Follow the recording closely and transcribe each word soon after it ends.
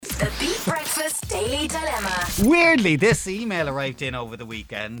The Beat Breakfast Daily Dilemma. Weirdly, this email arrived in over the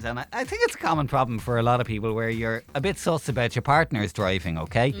weekend, and I think it's a common problem for a lot of people where you're a bit sus about your partner's driving,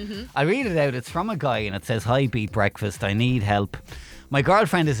 okay? I read it out. It's from a guy, and it says, "Hi, Beat Breakfast. I need help. My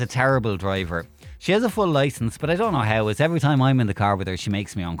girlfriend is a terrible driver. She has a full licence, but I don't know how, as every time I'm in the car with her, she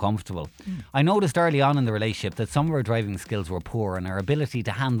makes me uncomfortable. I noticed early on in the relationship that some of her driving skills were poor and her ability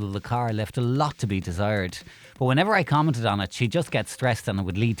to handle the car left a lot to be desired. But whenever I commented on it, she'd just get stressed and it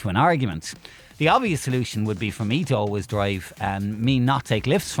would lead to an argument. The obvious solution would be for me to always drive and me not take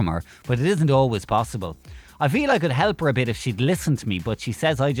lifts from her, but it isn't always possible. I feel I could help her a bit if she'd listen to me, but she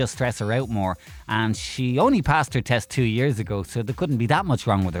says I just stress her out more, and she only passed her test 2 years ago, so there couldn't be that much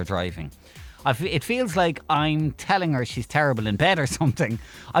wrong with her driving. It feels like I'm telling her she's terrible in bed or something.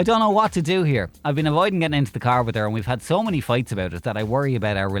 I don't know what to do here. I've been avoiding getting into the car with her, and we've had so many fights about it that I worry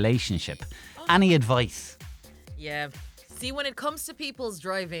about our relationship. Any advice?" Yeah. See, when it comes to people's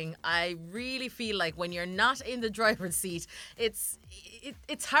driving, I really feel like when you're not in the driver's seat, it's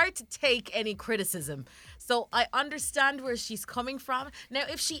hard to take any criticism. So I understand where she's coming from. Now,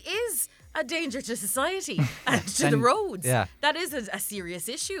 if she is a danger to society and to the roads, that is a serious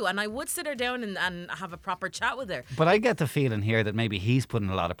issue. And I would sit her down and have a proper chat with her. But I get the feeling here that maybe he's putting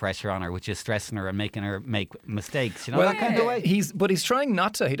a lot of pressure on her, which is stressing her and making her make mistakes. You know, that kind of way. He's trying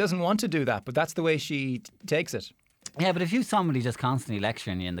not to. He doesn't want to do that, but that's the way she takes it. Yeah, but if you somebody just constantly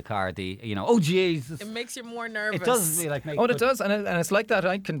lecturing you in the car, oh Jesus, it makes you more nervous. It does like make. Oh, it does, and it's like that.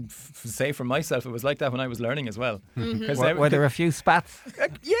 I can say for myself, it was like that when I was learning as well. Were there a few spats?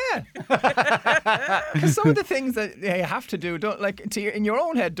 Yeah, because some of the things that you have to do don't in your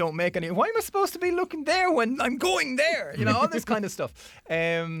own head don't make any. Why am I supposed to be looking there when I'm going there? You know, all this kind of stuff.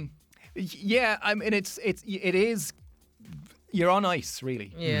 Yeah, I mean, it is. You're on ice,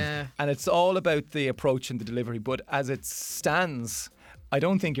 really. Yeah. And it's all about the approach and the delivery. But as it stands, I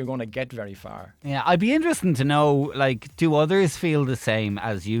don't think you're going to get very far. Yeah, I'd be interested to know, do others feel the same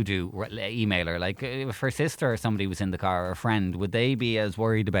as you do, emailer? If her sister or somebody was in the car or a friend, would they be as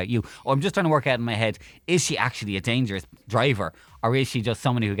worried about you? Or I'm just trying to work out in my head, is she actually a dangerous driver? Or is she just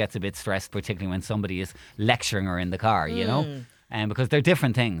somebody who gets a bit stressed, particularly when somebody is lecturing her in the car, you know? Because they're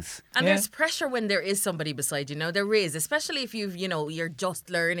different things. And there's pressure when there is somebody beside you. Now, there is, especially if you're just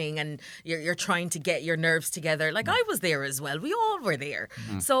learning and you're trying to get your nerves together. Like I was there as well. We all were there.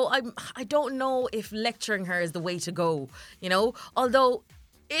 So I don't know if lecturing her is the way to go, although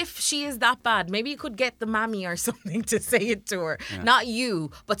if she is that bad, maybe you could get the mammy or something to say it to her. Yeah. Not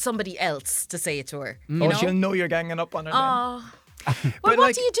you, but somebody else to say it to her. She'll know you're ganging up on her then. Well,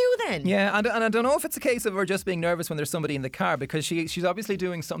 what do you do then? Yeah, and I don't know if it's a case of her just being nervous when there's somebody in the car, because she's obviously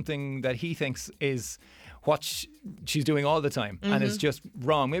doing something that he thinks is what she's doing all the time, and it's just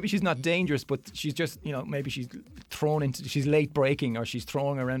wrong. Maybe she's not dangerous, but she's just, maybe she's late braking, or she's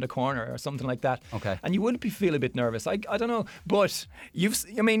throwing around a corner or something like that. Okay. And you would feel a bit nervous. I don't know, but you've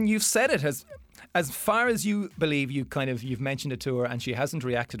said it as far as you believe, you've mentioned it to her and she hasn't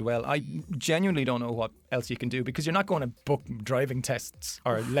reacted well. I genuinely don't know what else you can do, because you're not going to book driving tests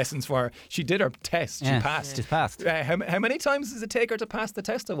or lessons for her. She did her test. She passed. She's passed. How many times does it take her to pass the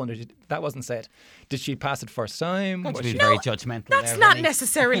test? I wonder. That wasn't said. Did she pass it first time? Was she very judgmental? That's not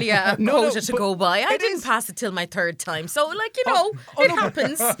necessily a quota to go by. I didn't pass it till my third time. So, it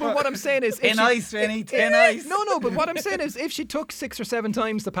happens. But what I'm saying is... Thin ice, Vinny, thin ice. No, but what I'm saying is if she took 6 or 7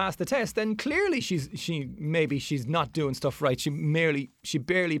 times to pass the test, then clearly she's not doing stuff right. She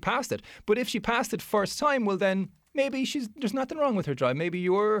barely passed it. But if she passed it first time, well then maybe there's nothing wrong with her drive.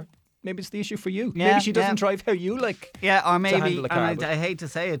 Maybe it's the issue for you. Maybe she doesn't drive how you like. Yeah, or maybe, to handle a car, and I hate to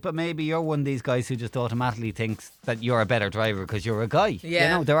say it, but maybe you're one of these guys who just automatically thinks that you're a better driver because you're a guy.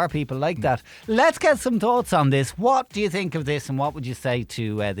 Yeah. There are people like that. Let's get some thoughts on this. What do you think of this, and what would you say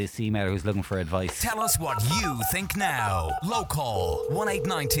to this emailer who's looking for advice? Tell us what you think now. Local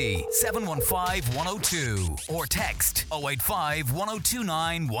 1890 715 102 or text 085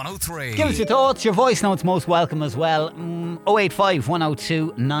 1029 103. Give us your thoughts. Your voice note's most welcome as well. 085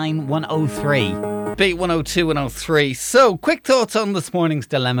 102 9103. Beat 102 103. So, quick thoughts on this morning's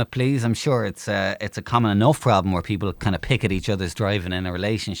dilemma, please. I'm sure it's a common enough problem where people kind of pick at each other's driving in a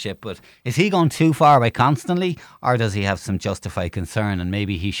relationship, but is he going too far by constantly, or does he have some justified concern and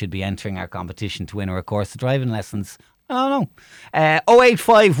maybe he should be entering our competition to win her a course of driving lessons? I don't know.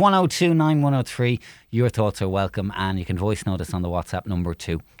 085 102 9103. Your thoughts are welcome, and you can voice note us on the WhatsApp number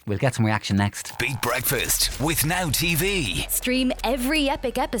too. We'll get some reaction next. Beat Breakfast with Now TV. Stream every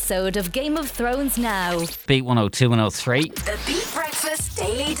epic episode of Game of Thrones now. Beat 102 103. The Beat Breakfast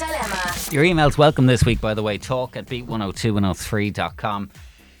Daily Dilemma. Your email's welcome this week, by the way. Talk at beat102103.com.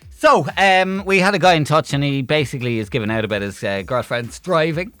 So, we had a guy in touch, and he basically is giving out about his girlfriend's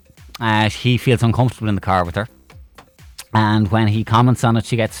driving. He feels uncomfortable in the car with her. And when he comments on it,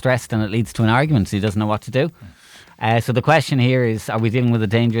 she gets stressed and it leads to an argument. So he doesn't know what to do. So the question here is, are we dealing with a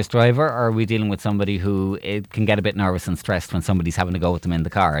dangerous driver, or are we dealing with somebody who can get a bit nervous and stressed when somebody's having to go with them in the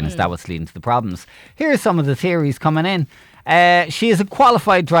car? And is that what's leading to the problems? Here are some of the theories coming in. She is a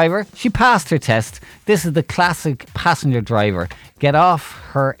qualified driver. She passed her test. This is the classic passenger driver. Get off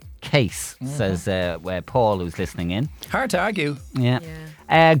her case, says Paul, who's listening in. Hard to argue. Yeah.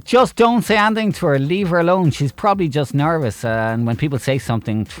 Just don't say anything to her. Leave her alone. She's probably just nervous. And when people say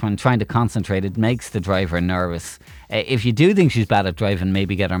something when trying to concentrate, it makes the driver nervous. If you do think she's bad at driving,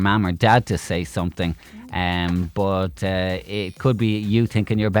 maybe get her mum or dad to say something. But it could be you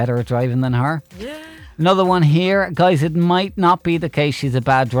thinking you're better at driving than her. Yeah. Another one here. Guys, it might not be the case she's a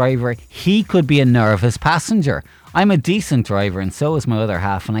bad driver. He could be a nervous passenger. I'm a decent driver and so is my other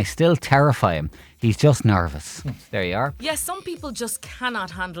half, and I still terrify him. He's just nervous. There you are. Yes, some people just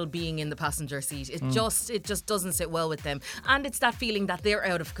cannot handle being in the passenger seat. It just doesn't sit well with them, and it's that feeling that they're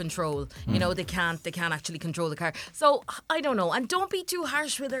out of control. You know, they can't actually control the car. So I don't know, and don't be too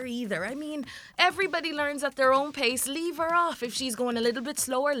harsh with her either. I mean, everybody learns at their own pace. Leave her off. If she's going a little bit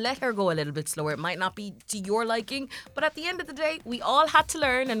slower, let her go a little bit slower. It might not be to your liking, but at the end of the day, we all had to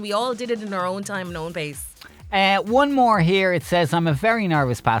learn, and we all did it in our own time and own pace. One more here. It says, I'm a very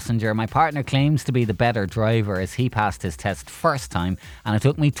nervous passenger. My partner claims to be the better driver as he passed his test first time and it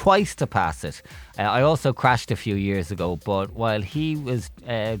took me twice to pass it. I also crashed a few years ago, but while he was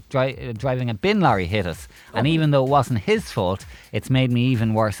driving a bin lorry hit us, and even though it wasn't his fault, it's made me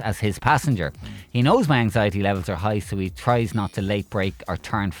even worse as his passenger. He knows my anxiety levels are high, so he tries not to late brake or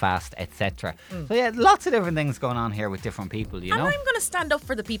turn fast, etc. So yeah, lots of different things going on here with different people, you know. And I'm going to stand up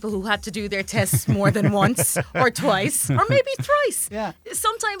for the people who had to do their tests more than once or twice or maybe thrice. Yeah.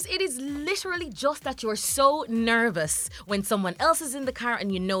 Sometimes it is literally just that you're so nervous when someone else is in the car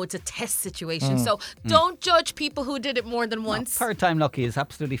and you know it's a test situation. So don't judge people who did it more than once. Third time lucky is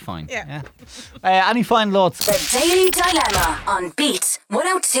absolutely fine. Yeah. Any final thoughts? The Daily Dilemma on Beat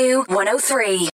 102 103.